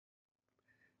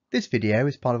This video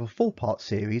is part of a 4-part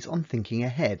series on thinking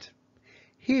ahead.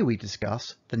 Here we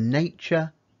discuss the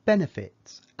nature,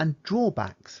 benefits and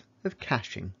drawbacks of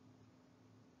caching.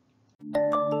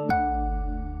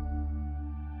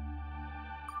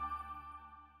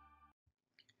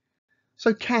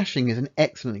 So caching is an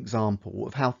excellent example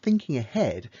of how thinking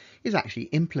ahead is actually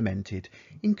implemented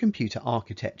in computer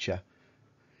architecture.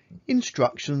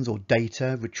 Instructions or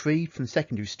data retrieved from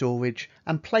secondary storage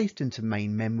and placed into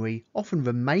main memory often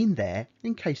remain there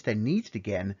in case they're needed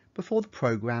again before the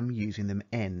program using them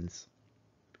ends.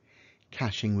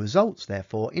 Caching results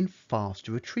therefore in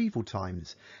faster retrieval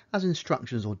times, as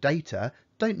instructions or data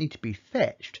don't need to be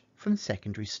fetched from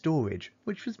secondary storage,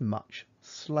 which was much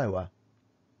slower.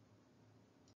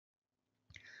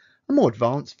 A more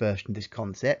advanced version of this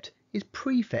concept is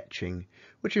prefetching,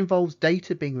 which involves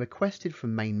data being requested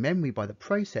from main memory by the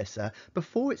processor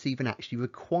before it's even actually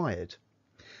required.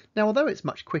 Now, although it's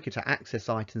much quicker to access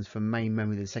items from main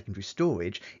memory than secondary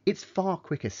storage, it's far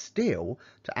quicker still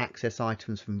to access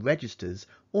items from registers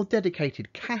or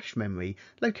dedicated cache memory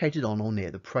located on or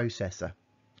near the processor.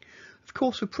 Of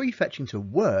course, for prefetching to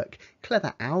work,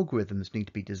 clever algorithms need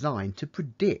to be designed to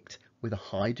predict with a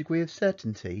high degree of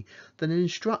certainty that an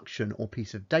instruction or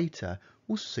piece of data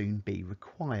will soon be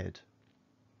required.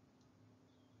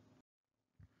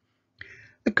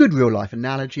 A good real-life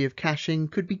analogy of caching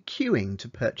could be queuing to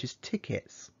purchase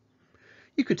tickets.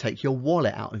 You could take your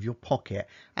wallet out of your pocket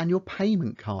and your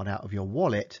payment card out of your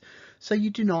wallet, so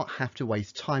you do not have to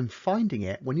waste time finding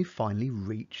it when you finally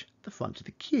reach the front of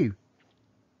the queue.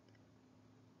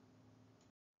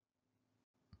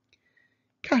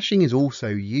 Caching is also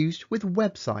used with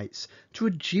websites to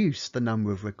reduce the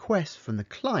number of requests from the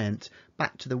client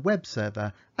back to the web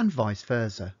server and vice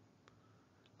versa.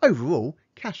 Overall,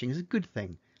 caching is a good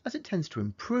thing, as it tends to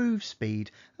improve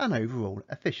speed and overall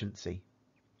efficiency.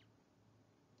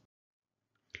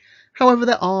 However,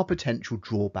 there are potential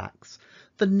drawbacks.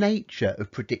 The nature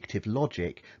of predictive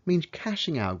logic means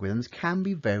caching algorithms can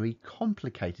be very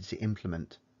complicated to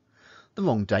implement. The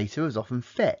wrong data is often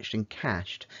fetched and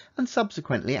cached, and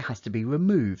subsequently it has to be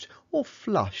removed or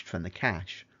flushed from the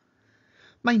cache.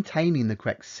 Maintaining the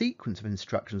correct sequence of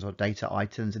instructions or data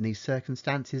items in these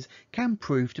circumstances can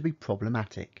prove to be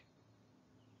problematic.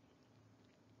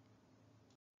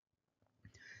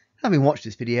 Having watched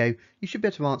this video, you should be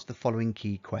able to answer the following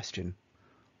key question.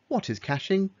 What is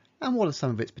caching, and what are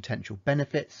some of its potential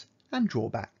benefits and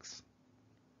drawbacks?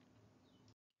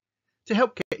 To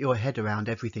help get your head around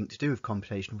everything to do with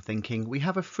computational thinking, we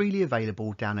have a freely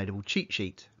available downloadable cheat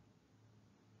sheet.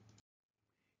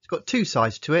 It's got two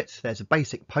sides to it. There's a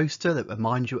basic poster that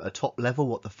reminds you at the top level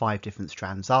what the 5 different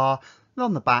strands are, and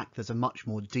on the back there's a much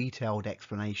more detailed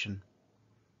explanation.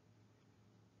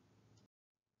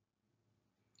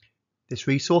 This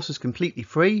resource is completely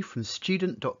free from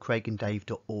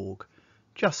student.craiganddave.org.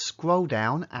 Just scroll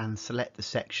down and select the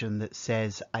section that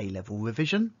says A-Level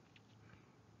Revision.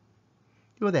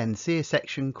 You'll then see a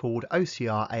section called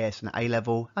OCR, AS and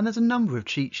A-Level, and there's a number of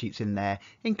cheat sheets in there,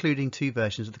 including 2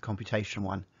 versions of the computation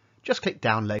one. Just click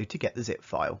download to get the zip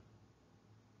file.